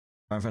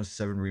Final Fantasy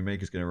 7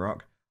 Remake is going to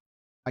rock.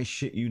 I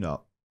shit you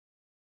not.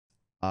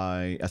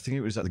 I think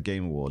it was at the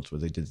Game Awards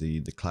where they did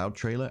the Cloud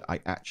trailer. I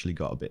actually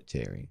got a bit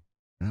teary.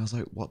 And I was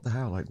like, what the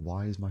hell? Like,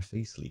 why is my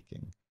face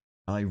leaking?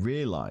 And I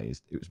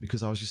realized it was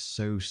because I was just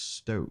so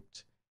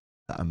stoked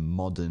that a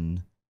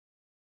modern,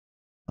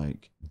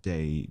 like,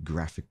 day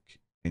graphic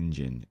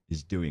engine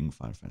is doing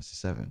Final Fantasy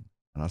 7.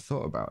 And I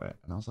thought about it,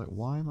 and I was like,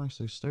 why am I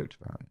so stoked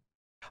about it?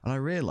 And I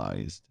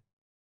realized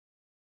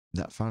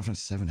that Final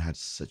Fantasy 7 had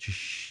such a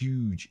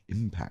huge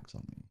impact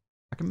on me.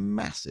 Like, a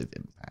massive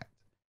impact.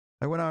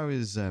 Like, when I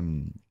was, I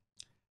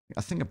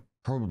think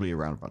probably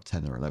around about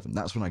 10 or 11,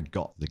 that's when I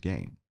got the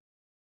game.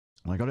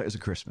 And I got it as a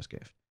Christmas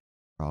gift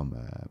from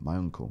my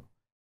uncle.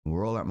 And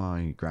we're all at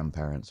my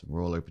grandparents, and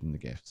we're all opening the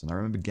gifts. And I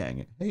remember getting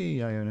it.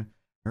 Hey, Iona.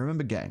 I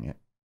remember getting it.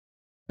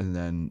 And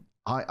then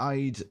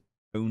I'd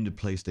owned a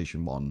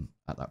PlayStation 1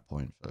 at that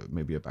point for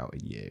maybe about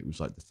a year. It was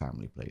like the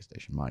family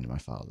PlayStation, mine and my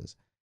father's.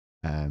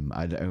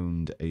 I'd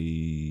owned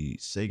a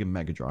Sega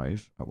Mega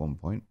Drive at one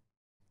point.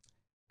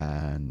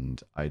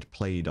 And I'd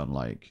played on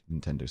like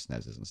Nintendo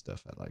SNESes and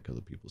stuff at like other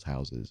people's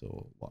houses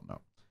or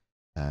whatnot.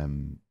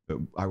 But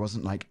I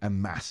wasn't like a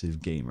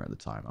massive gamer at the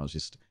time. I was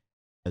just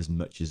as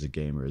much as a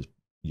gamer as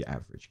your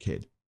average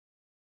kid.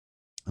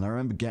 And I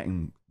remember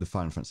getting the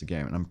Final Fantasy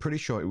game, and I'm pretty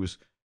sure it was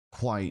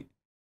quite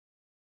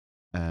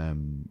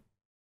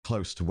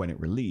close to when it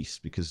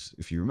released, because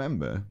if you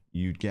remember,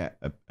 you'd get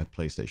a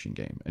PlayStation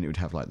game and it would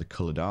have like the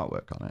colored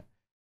artwork on it.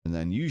 And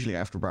then usually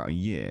after about a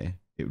year,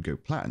 it would go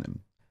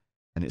platinum,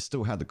 and it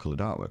still had the colored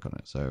artwork on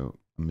it. So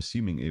I'm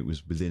assuming it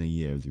was within a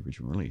year of the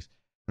original release.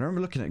 And I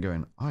remember looking at it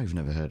going, I've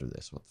never heard of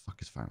this. What the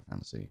fuck is Final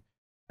Fantasy?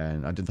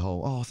 And I did the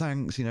whole, oh,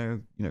 thanks, you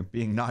know,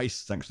 being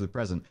nice, thanks for the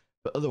present.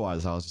 But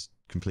otherwise, I was just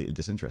completely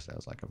disinterested. I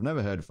was like, I've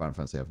never heard of Final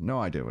Fantasy. I have no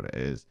idea what it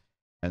is.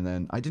 And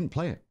then I didn't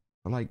play it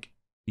for like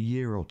a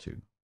year or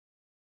two.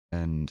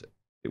 And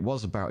it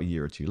was about a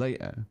year or two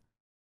later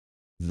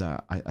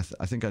that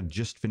I think I'd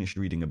just finished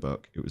reading a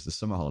book. It was the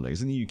summer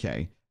holidays in the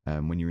UK.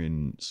 When you're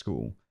in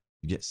school,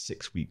 you get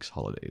 6 weeks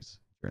holidays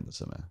during the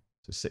summer.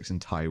 So 6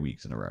 entire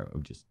weeks in a row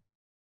of just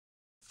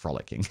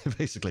frolicking,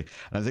 basically.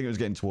 And I think it was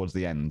getting towards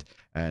the end,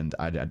 and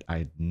I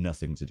had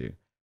nothing to do.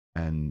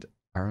 And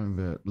I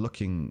remember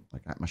looking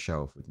like at my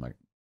shelf with my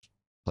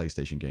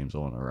PlayStation games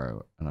all in a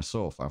row, and I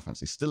saw Final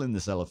Fantasy still in the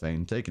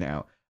cellophane, taking it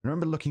out. I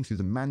remember looking through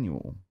the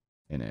manual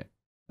in it,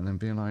 and then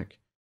being like,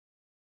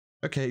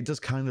 okay, it does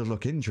kind of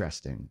look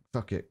interesting.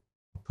 Fuck it.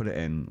 I'll put it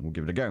in. We'll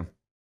give it a go.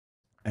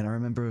 And I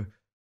remember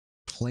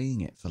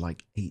playing it for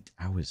like 8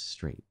 hours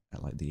straight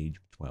at like the age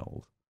of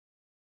 12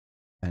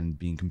 and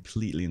being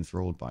completely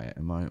enthralled by it.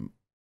 And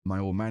my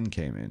old man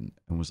came in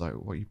and was like,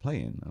 what are you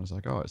playing? I was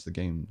like, oh, it's the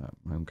game that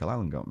my Uncle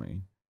Alan got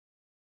me.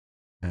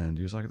 And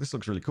he was like, this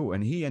looks really cool.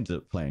 And he ended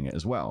up playing it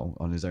as well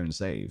on his own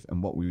save.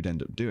 And what we would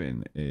end up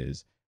doing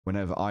is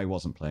whenever I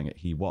wasn't playing it,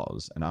 he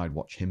was, and I'd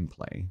watch him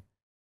play.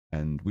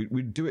 And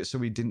we'd do it so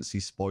we didn't see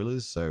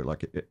spoilers. So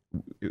like it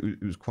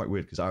was quite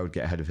weird because I would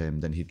get ahead of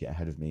him, then he'd get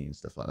ahead of me and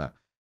stuff like that.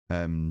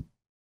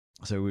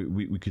 So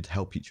we could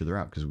help each other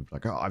out because we'd be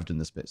like, oh, I've done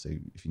this bit, so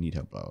if you need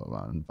help, blah, blah,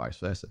 blah, and vice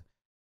versa.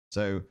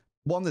 So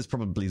one, there's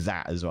probably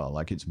that as well.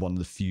 Like it's one of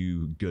the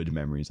few good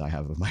memories I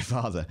have of my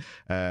father.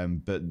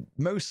 But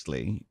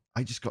mostly,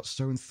 I just got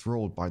so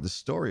enthralled by the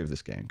story of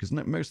this game because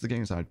most of the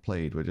games I'd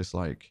played were just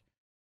like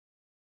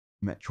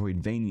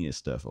Metroidvania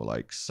stuff or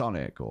like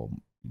Sonic or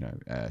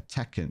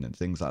Tekken and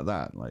things like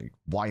that. Like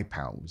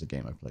Wipeout was a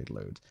game I played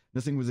loads.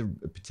 Nothing with a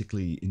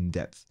particularly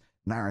in-depth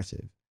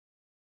narrative.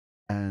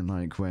 And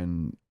like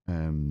when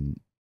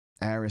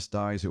Aeris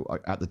dies, who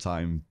at the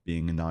time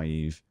being a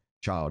naive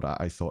child,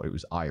 I thought it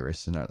was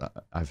Iris, and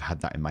I've had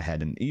that in my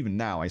head. And even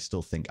now, I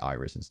still think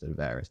Iris instead of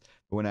Aeris.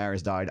 But when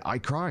Aeris died, I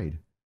cried,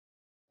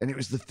 and it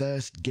was the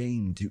first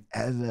game to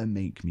ever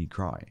make me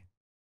cry.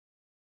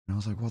 And I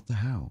was like, what the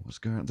hell? What's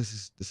going on?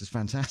 This is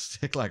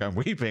fantastic. Like, I'm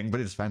weeping, but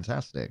it's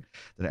fantastic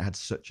that it had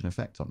such an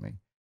effect on me.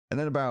 And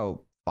then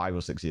about 5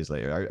 or 6 years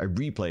later, I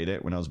replayed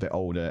it when I was a bit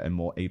older and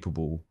more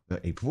capable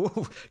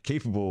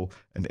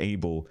and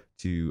able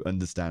to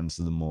understand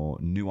some of the more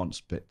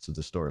nuanced bits of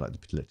the story, like the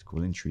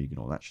political intrigue and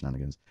all that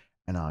shenanigans.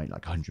 And I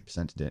like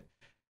 100%ed it.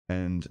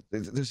 And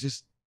there's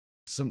just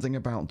something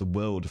about the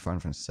world of Final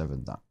Fantasy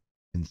VII that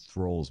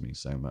enthralls me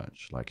so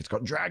much. Like, it's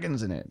got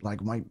dragons in it.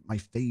 Like my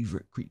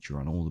favorite creature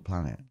on all the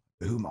planet,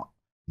 Bahamut,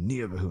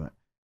 near Bahamut,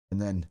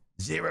 and then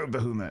Zero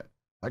Bahamut.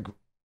 Like,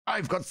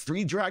 I've got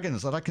 3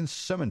 dragons that I can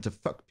summon to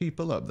fuck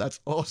people up.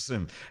 That's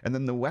awesome. And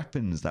then the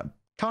weapons that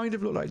kind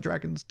of look like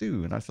dragons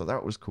do, and I thought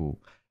that was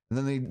cool. And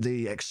then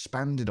they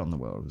expanded on the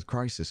world with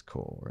Crisis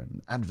Core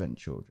and Advent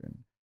Children,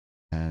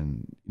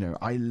 and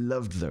I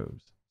loved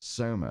those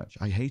so much.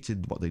 I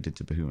hated what they did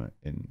to Bahamut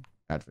in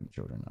Advent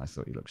Children. I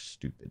thought he looked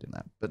stupid in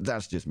that, but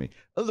that's just me.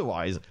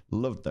 Otherwise,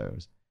 loved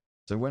those.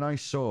 So when I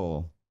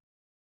saw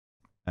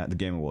at the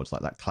Game Awards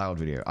like that Cloud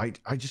video,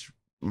 I just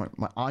my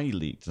eye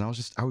leaked, and I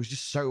was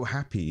just so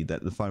happy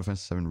that the Final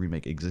Fantasy VII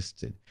Remake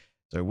existed.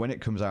 So when it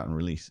comes out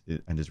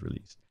and is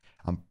released,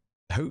 I'm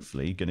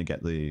hopefully going to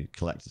get the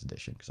collector's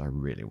edition because I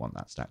really want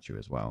that statue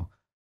as well.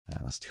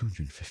 That's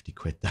 250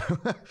 quid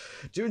though.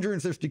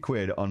 250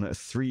 quid on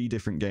 3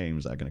 different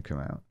games that are going to come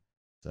out.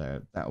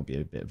 So that'll be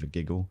a bit of a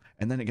giggle.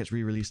 And then it gets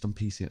re-released on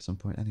PC at some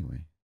point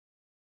anyway.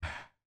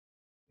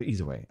 But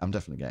either way, I'm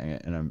definitely getting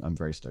it, and I'm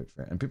very stoked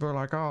for it. And people are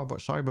like, "Oh, but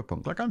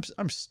Cyberpunk!" Like,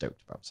 I'm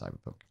stoked about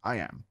Cyberpunk. I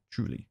am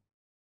truly,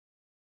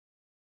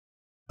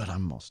 but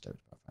I'm more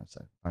stoked about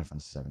Final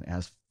Fantasy VII. It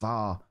has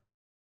far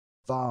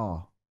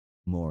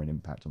more an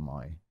impact on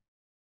my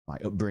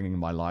upbringing,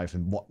 my life,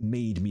 and what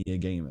made me a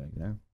gamer. You know.